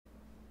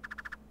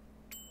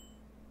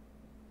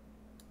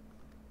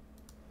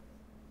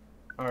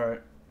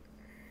Alright.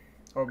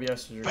 OBS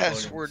is recording.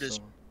 Password is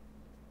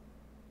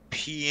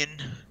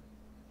peeing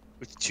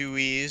with 2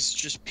 E's,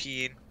 just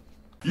peeing.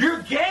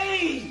 You're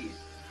gay!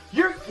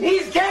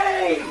 He's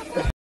gay!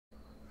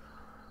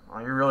 Oh,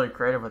 you're really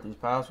creative with these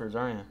passwords,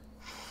 aren't you?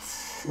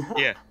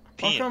 Yeah,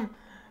 How peeing. come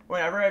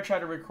whenever I try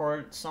to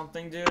record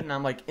something, dude, and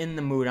I'm like in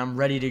the mood, I'm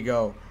ready to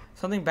go,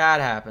 something bad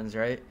happens,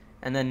 right?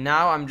 And then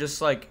now I'm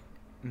just like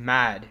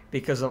mad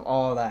because of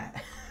all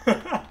that.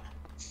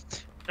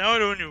 Now I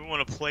don't even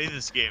want to play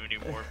this game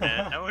anymore,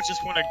 man. Now I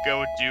just want to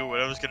go do what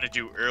I was gonna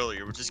do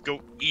earlier, which is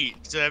go eat,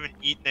 because I haven't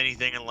eaten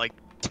anything in like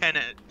 10.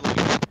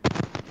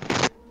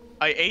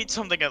 I ate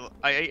something.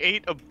 I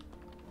ate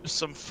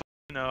some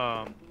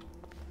fucking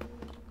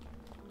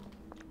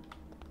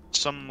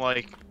some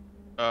like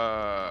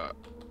how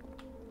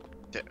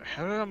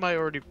am I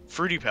already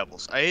Fruity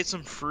Pebbles? I ate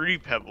some Fruity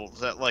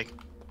Pebbles at like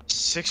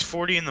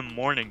 6:40 in the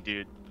morning,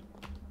 dude.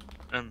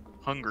 I'm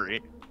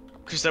hungry,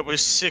 because that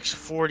was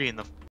 6:40 in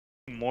the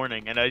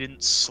morning, and I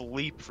didn't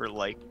sleep for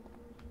like,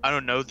 I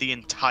don't know, the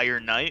entire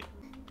night.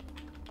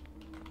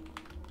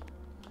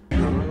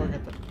 Look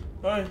at the...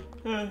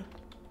 Hey.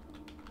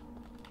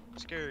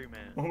 Scary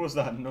man. What was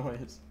that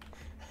noise?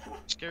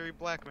 Scary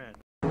black man.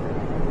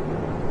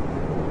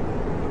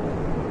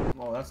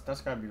 Oh, that's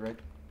gotta be right.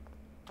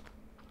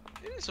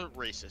 It isn't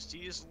racist.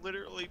 He is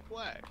literally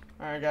black.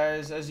 Alright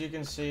guys, as you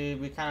can see,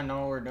 we kinda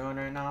know what we're doing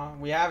right now.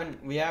 We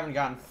haven't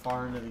gotten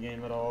far into the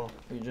game at all.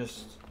 We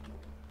just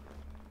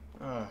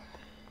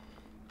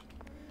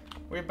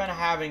we've been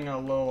having a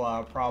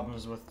little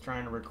problems with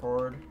trying to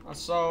record.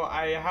 So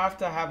I have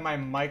to have my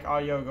mic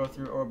audio go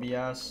through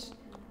OBS.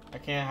 I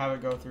can't have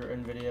it go through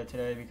NVIDIA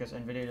today because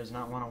NVIDIA does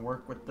not want to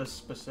work with this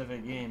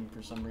specific game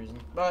for some reason.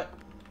 But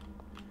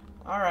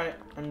alright,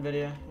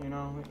 NVIDIA, you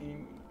know,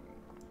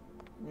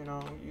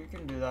 you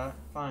can do that.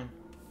 Fine.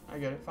 I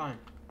get it, fine.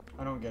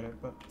 I don't get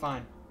it, but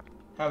fine.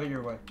 Have it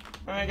your way.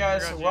 Alright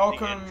guys,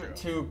 welcome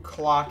to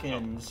Clock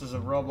In. This is a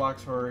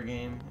Roblox horror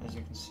game, as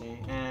you can see,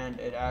 and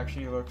it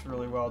actually looks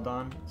really well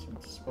done.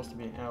 It's supposed to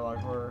be an analog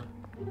horror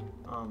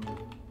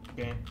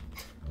game.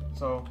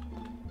 So,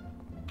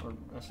 or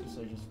I should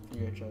say just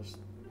VHS.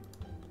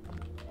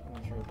 I'm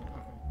not sure.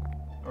 Okay.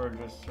 Or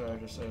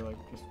just say like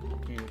just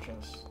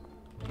VHS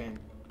game.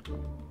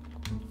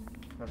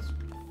 That's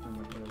pretty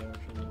much what it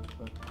actually is,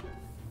 but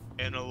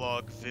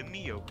Analog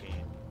Vimeo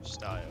game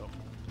style.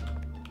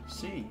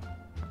 see.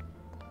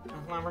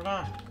 We're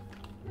done.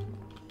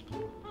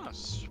 Ah,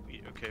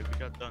 sweet. Okay, we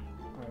got done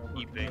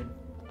eating.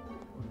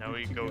 Now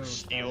we go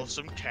steal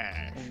some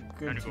cash.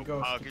 Good Gonna to go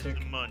go, pocket Static.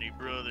 the money,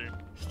 brother.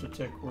 Just a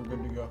tick, we're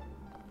good to go.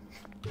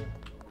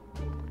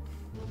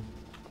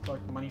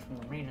 Collect money from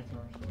the maintenance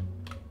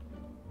nurse.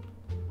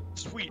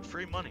 Sweet,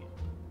 free money.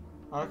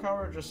 I like how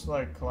we're just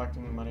like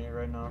collecting money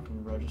right now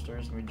from the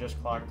registers, and we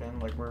just clocked in.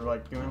 Like we're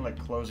like doing like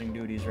closing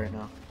duties right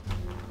now.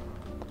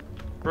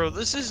 Bro,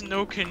 this is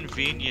no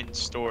convenience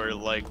store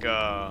like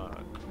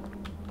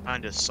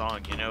kind of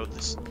song, you know?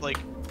 This like,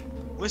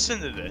 listen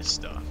to this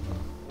stuff.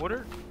 What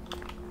are?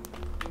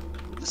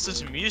 This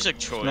is music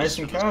choice. Nice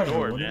and for this casual.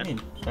 door, What do you man.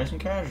 mean? Nice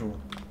and casual.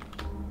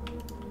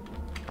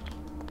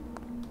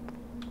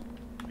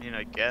 I mean,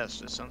 I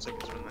guess it sounds like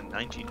it's from the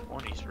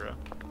 1920s, bro.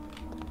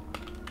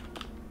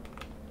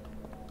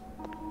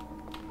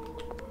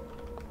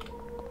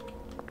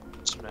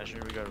 Just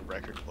imagine we got a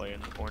record player in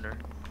the corner.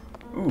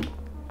 Ooh.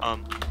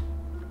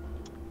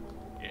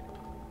 Yeah.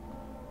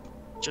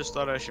 Just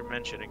thought I should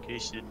mention in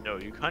case you didn't know,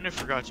 you kind of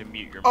forgot to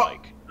mute your Oh.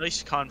 mic.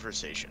 Nice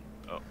conversation.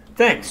 Oh.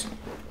 Thanks.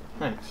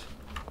 Thanks.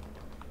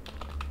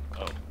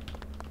 Oh.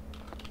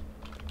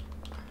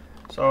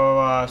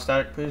 So,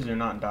 Static, please do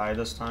not die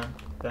this time.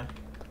 Okay.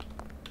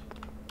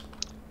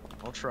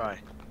 I'll try.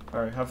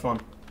 All right. Have fun.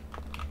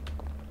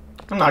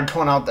 I'm not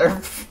going out there.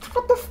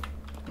 What the?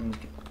 I'm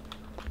just kidding.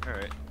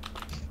 Alright.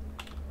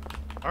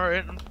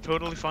 Alright, I'm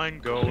totally fine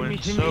going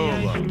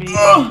solo.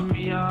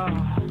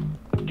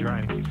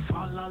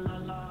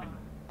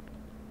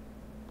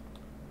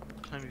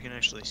 Time you can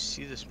actually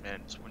see this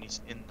man is when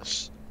he's in the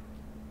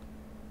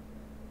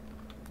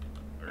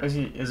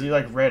Is he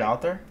like right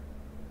out there?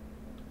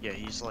 Yeah,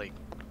 he's like...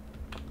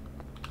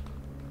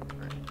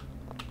 Alright.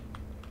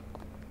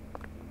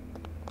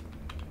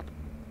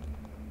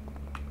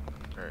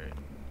 Alright.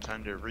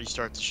 Time to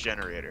restart this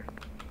generator.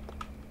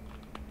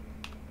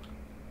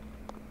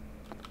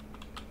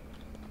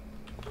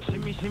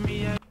 Did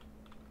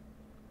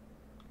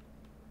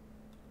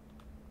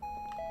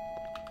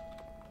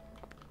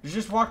you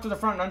just walk to the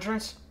front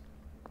entrance?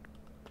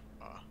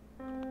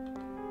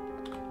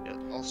 Yeah,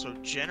 also,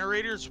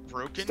 generator's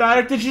broken.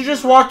 Static, did you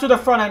just walk to the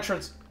front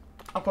entrance?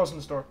 I'm closing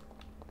this door.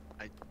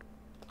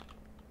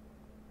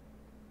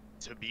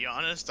 To be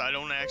honest, I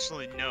don't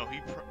actually know.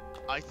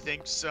 I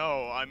think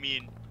so. I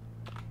mean,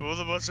 both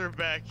of us are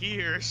back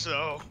here,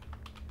 so...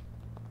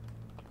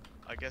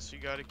 I guess we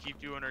gotta keep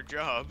doing our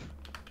job.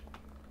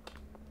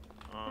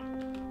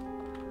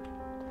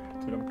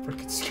 Dude, I'm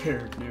freaking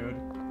scared, dude.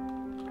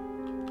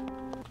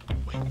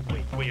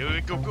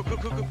 Wait, go.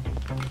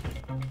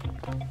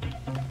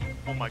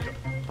 Oh my god.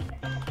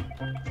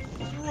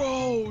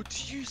 Bro! Bro,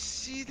 do you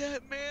see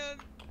that, man?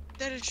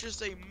 That is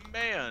just a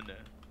man.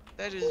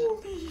 That is.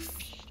 Holy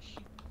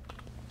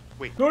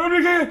Wait. No, no,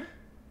 no,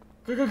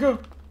 go, go, go.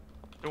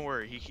 Don't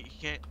worry, he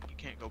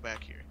can't go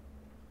back here.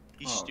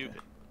 He's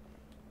stupid.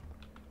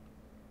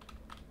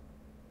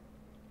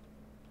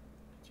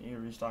 So you're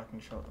restocking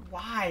shoulder.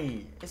 Why?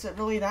 Is it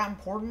really that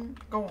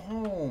important? Go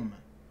home.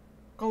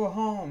 Go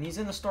home. He's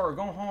in the store.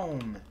 Go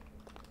home.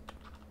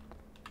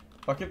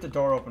 I'll keep the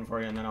door open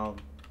for you, and then I'll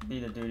be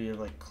the duty of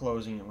like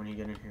closing it when you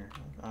get in here.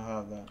 I'll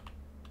have that.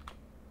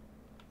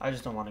 I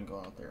just don't want to go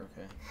out there,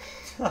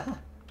 okay?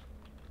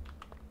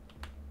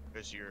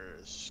 Because you're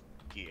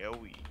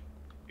scary.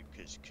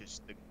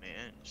 Because the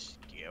man is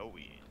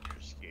scary and you're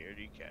a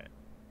scaredy cat.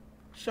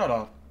 Shut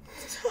up.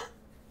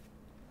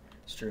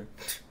 It's true.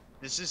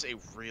 This is a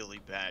really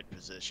bad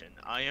position.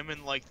 I am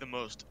in like the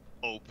most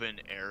open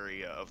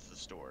area of the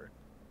store.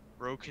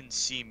 Bro can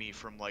see me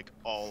from like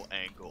all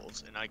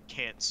angles, and I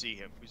can't see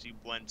him because he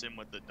blends in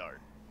with the dark.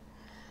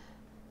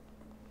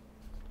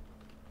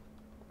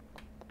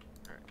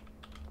 Alright.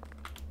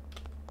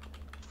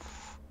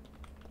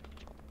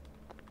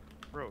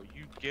 Bro,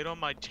 you get on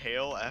my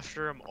tail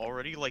after I'm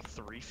already like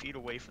 3 feet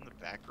away from the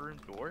back room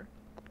door?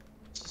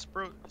 Is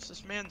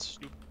this man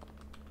stupid?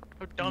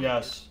 How dumb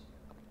Yes.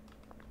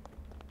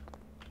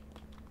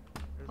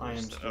 he is. I am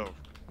Oh, stupid.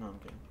 No, I'm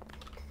kidding.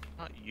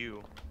 not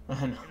you.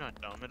 I know. You're not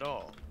dumb at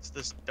all. It's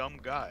this dumb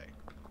guy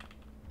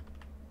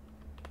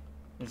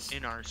It's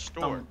in our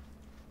store. dumb,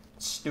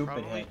 stupid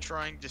Probably head.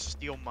 trying to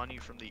steal money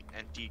from the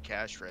empty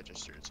cash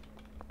registers.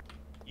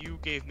 You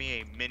gave me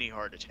a mini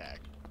heart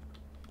attack.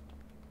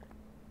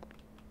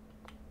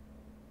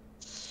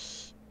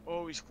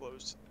 Oh, he's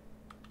closed.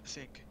 I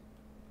think.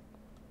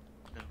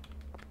 No.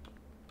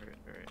 Alright,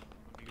 alright.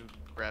 Let me go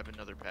grab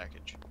another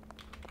package.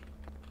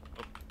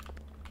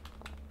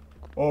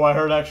 Oh, I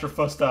heard extra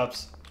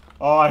footsteps.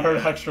 Oh, I heard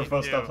Yeah, extra me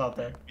footsteps too. out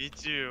there. Me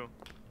too.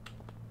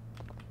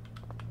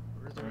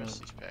 Where are the rest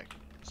of these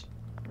packages?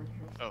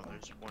 Oh,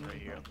 there's one right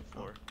here on the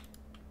floor.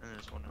 And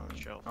there's one on the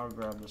shelf. I'll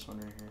grab this one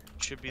right here.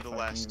 Should be the If I can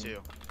last even-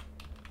 two.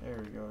 There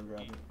we go,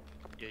 grab it.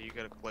 Yeah, you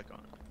gotta click on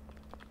it.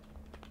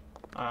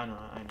 I know,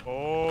 I know.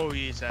 Oh,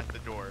 he's at the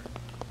door.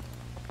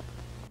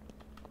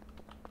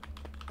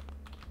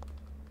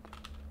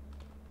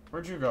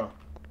 Where'd you go?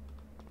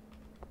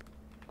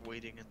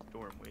 Waiting at the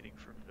door. I'm waiting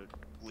for him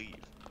to leave.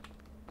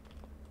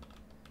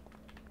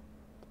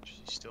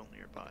 He's still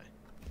nearby.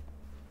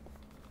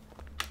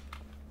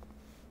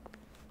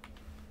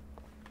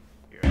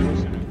 Here, I'm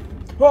just gonna...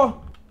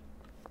 Oh!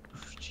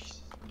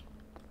 Jesus. I'm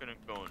gonna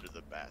go into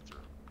the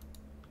bathroom.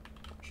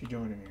 What's she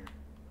doing in here?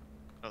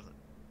 Nothing.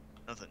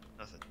 Nothing.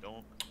 Nothing.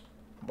 Don't.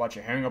 Watch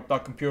you hang up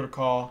that computer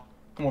call.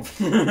 Come on.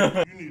 You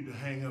need to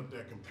hang up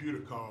that computer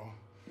call.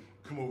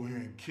 Come over here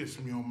and kiss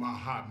me on my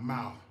hot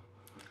mouth.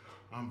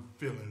 I'm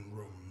feeling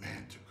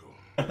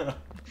romantical.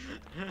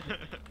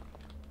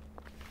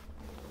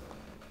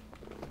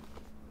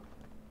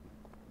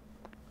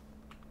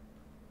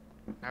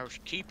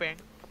 Housekeeping.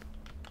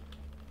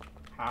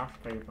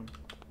 Housekeeping.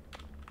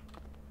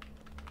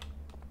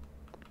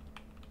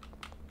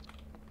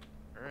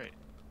 Alright.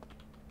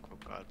 Oh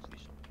god,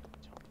 please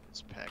don't tell me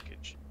this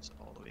package is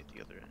all the way at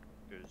the other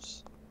end.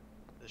 Goes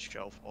this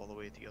shelf all the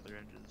way at the other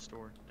end of the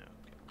store? No,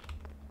 okay.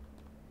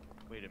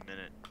 Wait a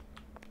minute.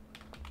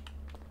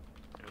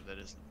 No, that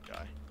isn't the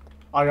guy.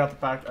 I got the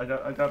pack. I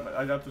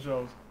got the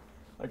shelves.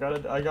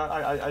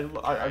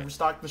 I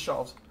restocked the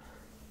shelves.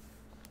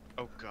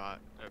 Oh god.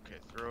 Okay,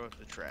 throw out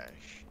the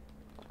trash.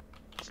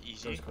 It's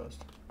easy. Door's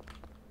closed.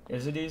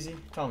 Is it easy?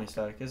 Tell me,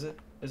 Static. Is it?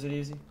 Is it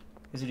easy?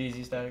 Is it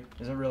easy, Static?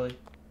 Is it really?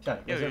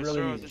 Static. Yeah, Is it just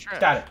throw really out easy? the trash.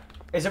 Static.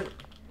 Is it?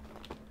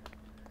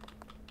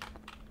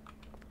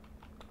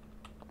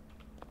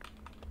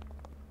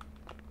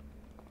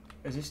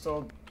 Is he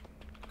still?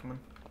 Come on.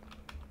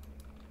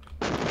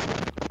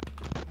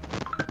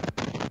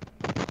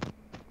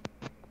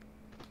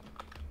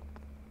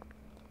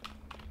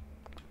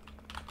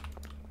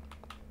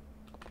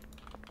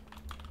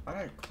 Why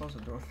did I close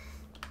the door?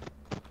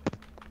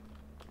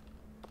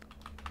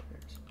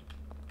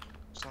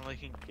 It's not like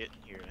he can get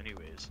in here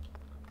anyways.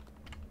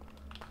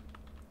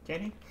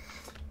 Can he?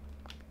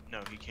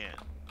 No, he can't.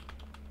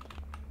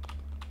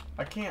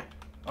 I can't.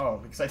 Oh,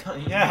 because I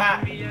don't.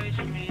 Yeah. I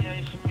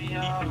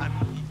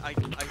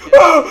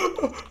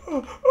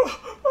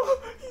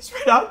He's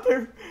right out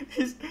there.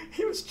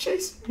 He was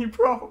chasing me,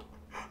 bro.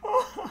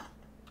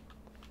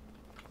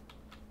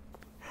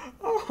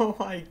 Oh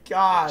my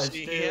gosh,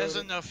 see, dude. he has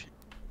enough.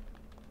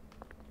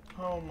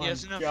 Oh my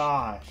has enough-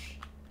 gosh.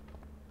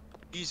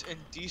 He's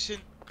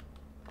indecent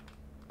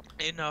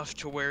enough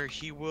to where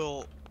he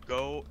will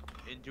go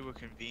into a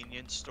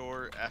convenience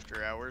store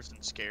after hours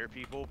and scare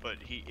people, but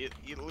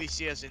at least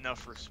he has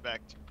enough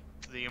respect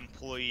for the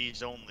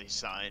employees only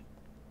sign.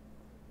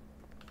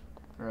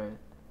 Right.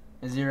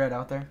 Is he right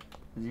out there?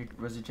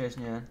 Was he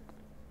chasing you in?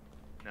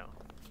 No.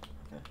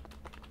 Okay.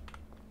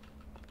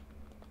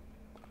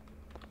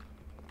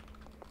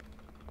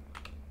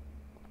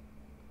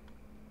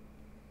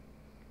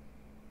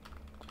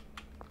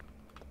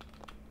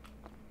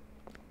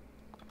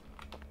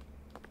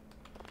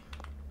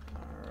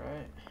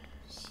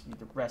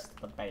 rest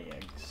of the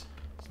bags.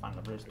 Let's find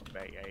the rest of the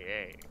bag.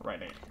 Right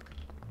there.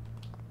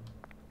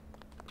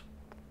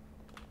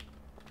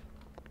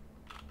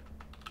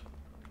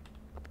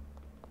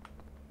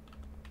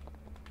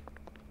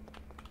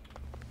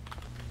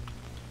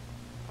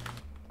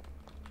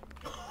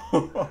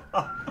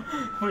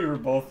 We were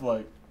both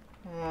like,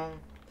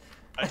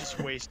 I just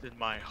wasted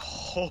my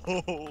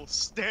whole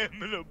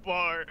stamina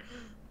bar.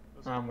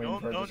 No,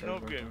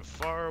 getting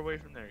far away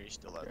from there. He's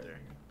still out there.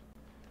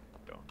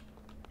 Go.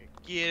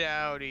 Get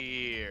out of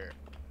here.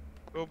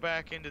 Go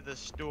back into the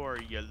store,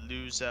 you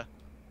loser.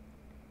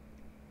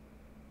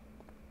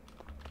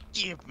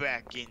 Get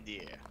back in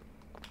there.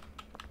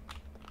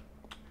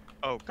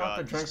 Oh god. Got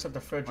the drinks at the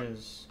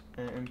fridges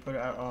and put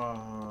it out.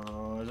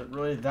 Oh, is it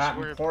really that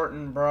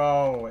important,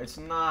 bro? It's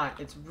not.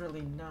 It's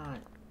really not.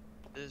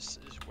 This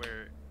is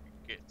where it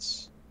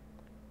gets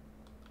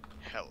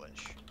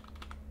hellish.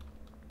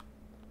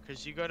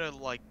 Cause you gotta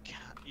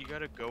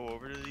go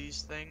over to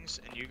these things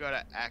and you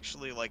gotta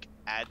actually like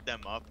add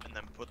them up and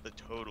then put the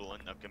total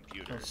in the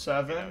computer.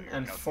 So 7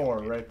 and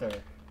 4 right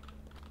there.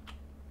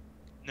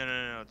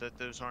 No.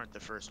 Those aren't the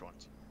first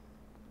ones.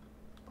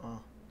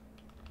 Oh.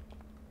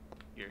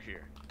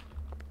 Here.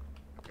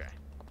 Okay.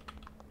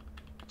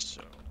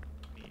 So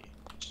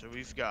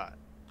we've got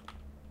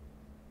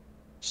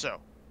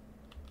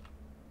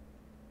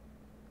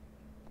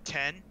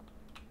 10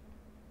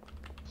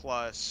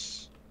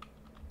 plus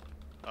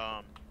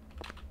okay,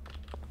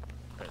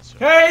 so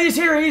hey, he's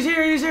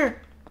here.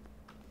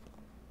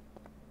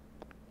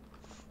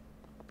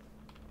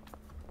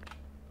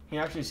 Can you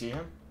actually see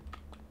him?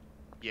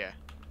 Yeah.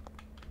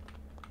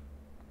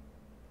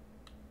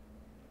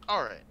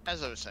 Alright,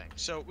 as I was saying,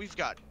 so we've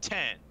got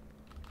 10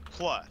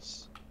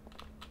 plus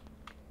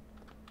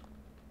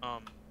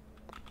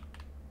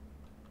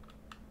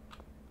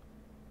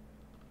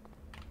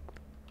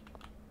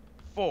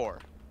 4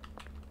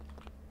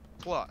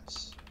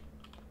 plus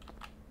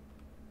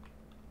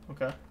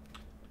okay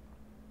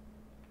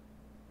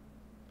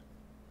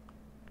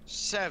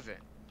 7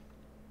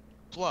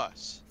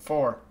 plus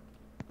 4.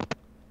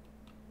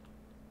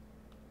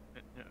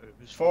 No, it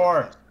was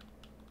 4.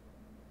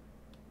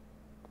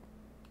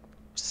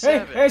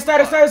 Hey,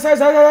 stop.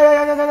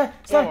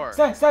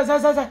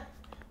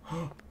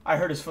 I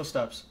heard his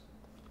footsteps.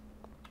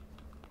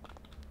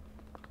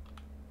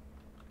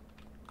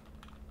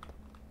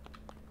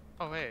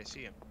 Oh, hey, I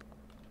see him.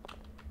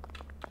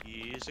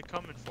 He's a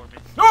coming for me.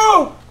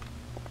 No!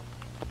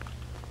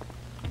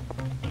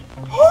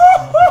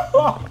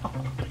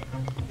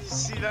 You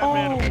see that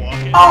man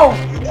walking? Oh!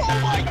 Oh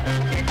my!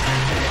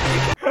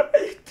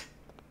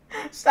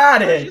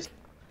 Stop it!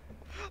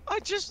 I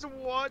just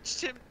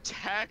watched him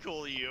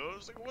tackle you. I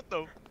was like, what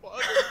the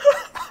fuck?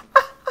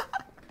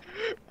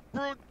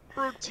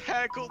 Bro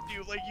tackled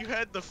you like you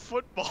had the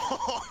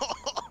football.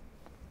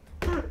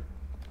 Bro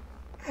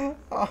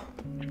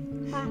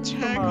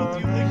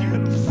tackled you like you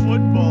had a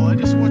football